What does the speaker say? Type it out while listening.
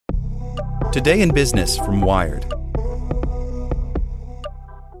Today in Business from Wired.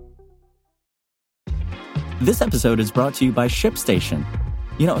 This episode is brought to you by ShipStation.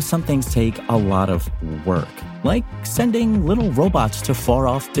 You know, some things take a lot of work, like sending little robots to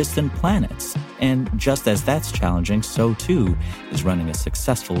far-off distant planets. And just as that's challenging, so too is running a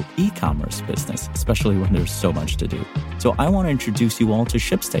successful e-commerce business, especially when there's so much to do. So I want to introduce you all to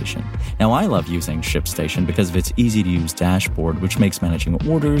ShipStation. Now, I love using ShipStation because of its easy-to-use dashboard, which makes managing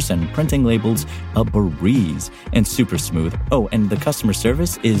orders and printing labels a breeze and super smooth. Oh, and the customer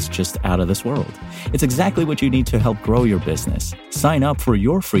service is just out of this world. It's exactly what you need to help grow your business. Sign up for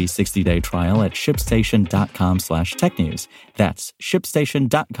your free 60-day trial at shipstation.com/technews. That's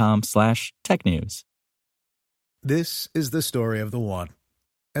shipstation.com/technews. This is the story of the one.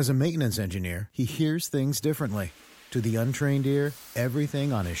 As a maintenance engineer, he hears things differently. To the untrained ear,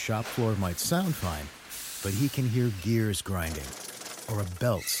 everything on his shop floor might sound fine, but he can hear gears grinding or a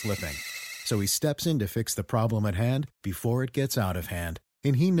belt slipping. So he steps in to fix the problem at hand before it gets out of hand.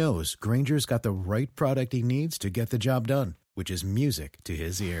 And he knows Grainger's got the right product he needs to get the job done, which is music to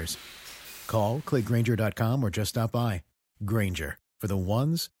his ears. Call, click Grainger.com, or just stop by. Grainger, for the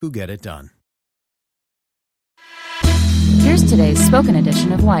ones who get it done. Here's today's spoken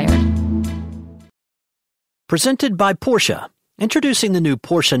edition of Wired. Presented by Porsche. Introducing the new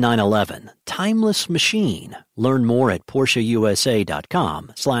Porsche 911, Timeless Machine. Learn more at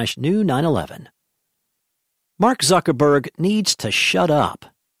PorscheUSA.com/new 911. Mark Zuckerberg needs to shut up.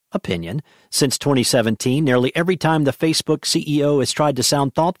 Opinion. Since 2017, nearly every time the Facebook CEO has tried to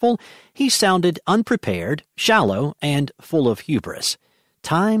sound thoughtful, he's sounded unprepared, shallow, and full of hubris.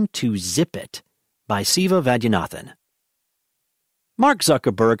 Time to zip it. By Siva Vaidyanathan. Mark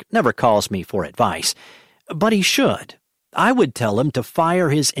Zuckerberg never calls me for advice, but he should. I would tell him to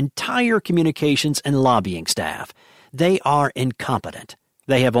fire his entire communications and lobbying staff. They are incompetent.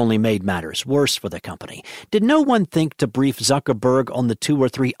 They have only made matters worse for the company. Did no one think to brief Zuckerberg on the 2 or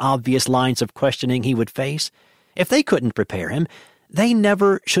 3 obvious lines of questioning he would face? If they couldn't prepare him, they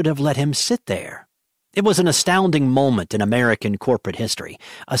never should have let him sit there. It was an astounding moment in American corporate history.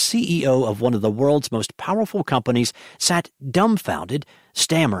 A CEO of one of the world's most powerful companies sat dumbfounded,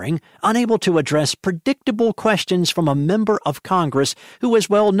 stammering, unable to address predictable questions from a member of Congress who was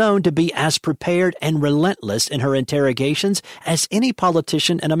well known to be as prepared and relentless in her interrogations as any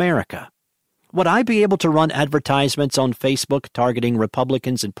politician in America. Would I be able to run advertisements on Facebook targeting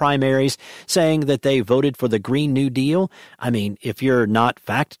Republicans in primaries saying that they voted for the Green New Deal? I mean, if you're not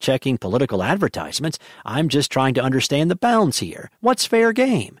fact-checking political advertisements, I'm just trying to understand the bounds here. What's fair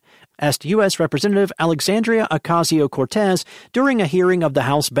game? Asked U.S. Representative Alexandria Ocasio-Cortez during a hearing of the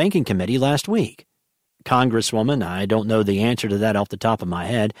House Banking Committee last week. Congresswoman, I don't know the answer to that off the top of my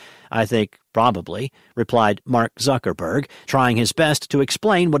head. I think probably, replied Mark Zuckerberg, trying his best to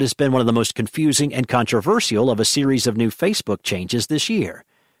explain what has been one of the most confusing and controversial of a series of new Facebook changes this year.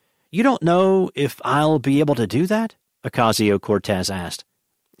 You don't know if I'll be able to do that? Ocasio-Cortez asked.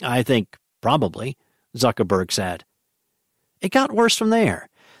 I think probably, Zuckerberg said. It got worse from there.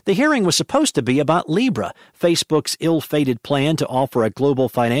 The hearing was supposed to be about Libra, Facebook's ill-fated plan to offer a global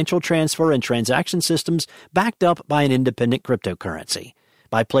financial transfer and transaction systems backed up by an independent cryptocurrency.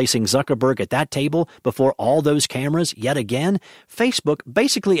 By placing Zuckerberg at that table before all those cameras yet again, Facebook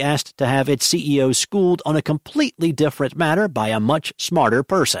basically asked to have its CEO schooled on a completely different matter by a much smarter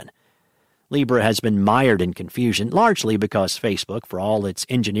person. Libra has been mired in confusion, largely because Facebook, for all its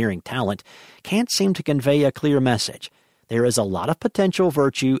engineering talent, can't seem to convey a clear message. There is a lot of potential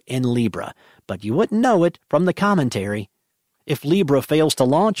virtue in Libra, but you wouldn't know it from the commentary. If Libra fails to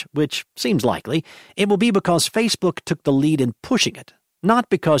launch, which seems likely, it will be because Facebook took the lead in pushing it, not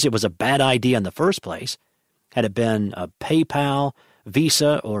because it was a bad idea in the first place. Had it been a PayPal,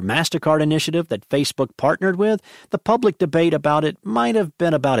 Visa, or MasterCard initiative that Facebook partnered with, the public debate about it might have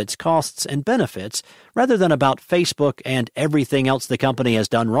been about its costs and benefits rather than about Facebook and everything else the company has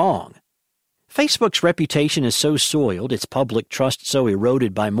done wrong. Facebook's reputation is so soiled, its public trust so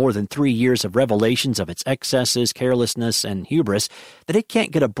eroded by more than 3 years of revelations of its excesses, carelessness, and hubris, that it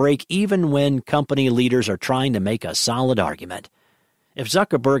can't get a break even when company leaders are trying to make a solid argument. If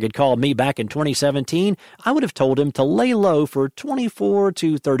Zuckerberg had called me back in 2017, I would have told him to lay low for 24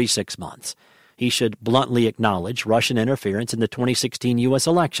 to 36 months. He should bluntly acknowledge Russian interference in the 2016 U.S.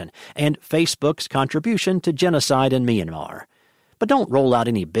 election and Facebook's contribution to genocide in Myanmar. But don't roll out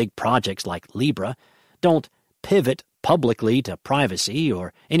any big projects like Libra. Don't pivot publicly to privacy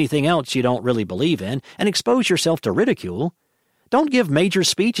or anything else you don't really believe in and expose yourself to ridicule. Don't give major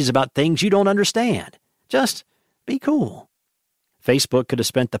speeches about things you don't understand. Just be cool. Facebook could have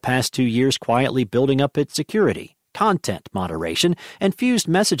spent the past 2 years quietly building up its security, content moderation, and fused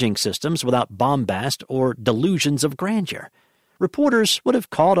messaging systems without bombast or delusions of grandeur. Reporters would have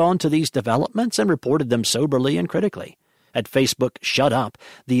caught on to these developments and reported them soberly and critically. Had Facebook shut up,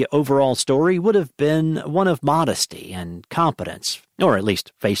 the overall story would have been one of modesty and competence, or at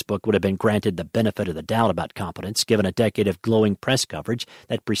least Facebook would have been granted the benefit of the doubt about competence given a decade of glowing press coverage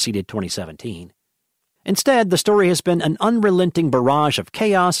that preceded 2017. Instead, the story has been an unrelenting barrage of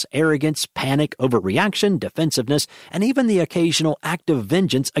chaos, arrogance, panic, overreaction, defensiveness, and even the occasional act of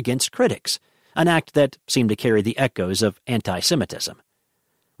vengeance against critics, an act that seemed to carry the echoes of anti-Semitism.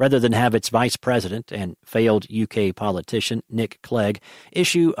 Rather than have its vice president and failed UK politician Nick Clegg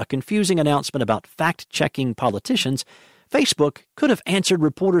issue a confusing announcement about fact-checking politicians, Facebook could have answered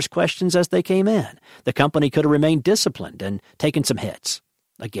reporters' questions as they came in. The company could have remained disciplined and taken some hits.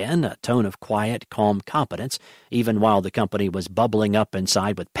 Again, a tone of quiet, calm competence, even while the company was bubbling up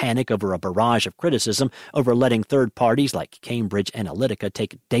inside with panic over a barrage of criticism over letting third parties like Cambridge Analytica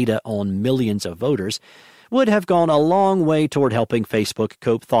take data on millions of voters, would have gone a long way toward helping Facebook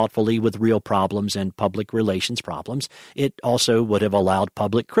cope thoughtfully with real problems and public relations problems. It also would have allowed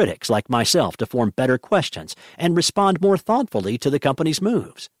public critics like myself to form better questions and respond more thoughtfully to the company's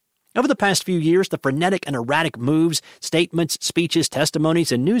moves. Over the past few years, the frenetic and erratic moves, statements, speeches,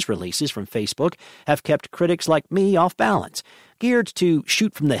 testimonies, and news releases from Facebook have kept critics like me off balance, geared to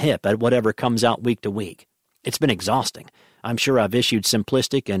shoot from the hip at whatever comes out week to week. It's been exhausting. I'm sure I've issued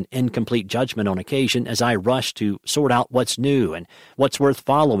simplistic and incomplete judgment on occasion as I rush to sort out what's new and what's worth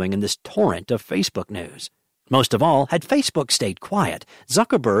following in this torrent of Facebook news. Most of all, had Facebook stayed quiet,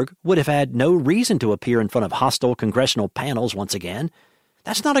 Zuckerberg would have had no reason to appear in front of hostile congressional panels once again.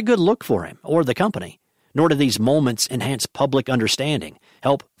 That's not a good look for him or the company, nor do these moments enhance public understanding,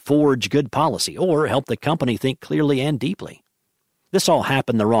 help forge good policy, or help the company think clearly and deeply. This all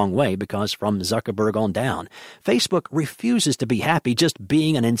happened the wrong way because from Zuckerberg on down, Facebook refuses to be happy just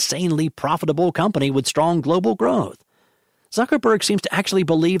being an insanely profitable company with strong global growth. Zuckerberg seems to actually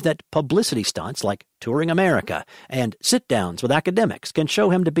believe that publicity stunts like touring America and sit-downs with academics can show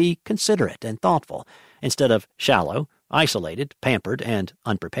him to be considerate and thoughtful, instead of shallow, isolated, pampered, and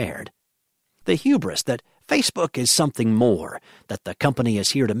unprepared. The hubris that Facebook is something more, that the company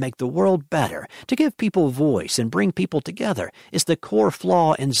is here to make the world better, to give people voice and bring people together, is the core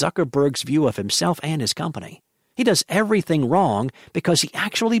flaw in Zuckerberg's view of himself and his company. He does everything wrong because he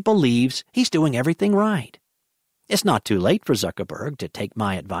actually believes he's doing everything right. It's not too late for Zuckerberg to take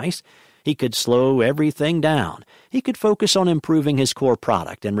my advice. He could slow everything down. He could focus on improving his core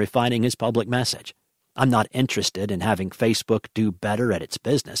product and refining his public message. I'm not interested in having Facebook do better at its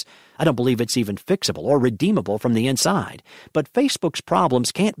business. I don't believe it's even fixable or redeemable from the inside. But Facebook's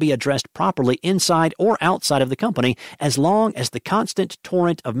problems can't be addressed properly inside or outside of the company as long as the constant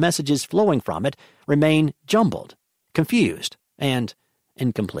torrent of messages flowing from it remain jumbled, confused, and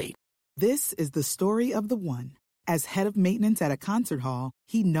incomplete. This is the story of the one. As head of maintenance at a concert hall,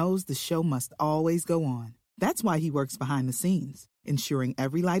 he knows the show must always go on. That's why he works behind the scenes, ensuring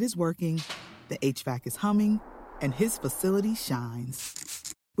every light is working, the HVAC is humming, and his facility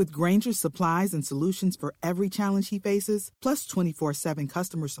shines. With Grainger's supplies and solutions for every challenge he faces, plus 24/7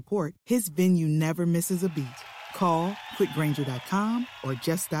 customer support, his venue never misses a beat. Call quickgrainger.com or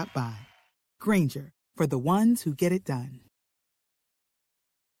just stop by. Grainger, for the ones who get it done.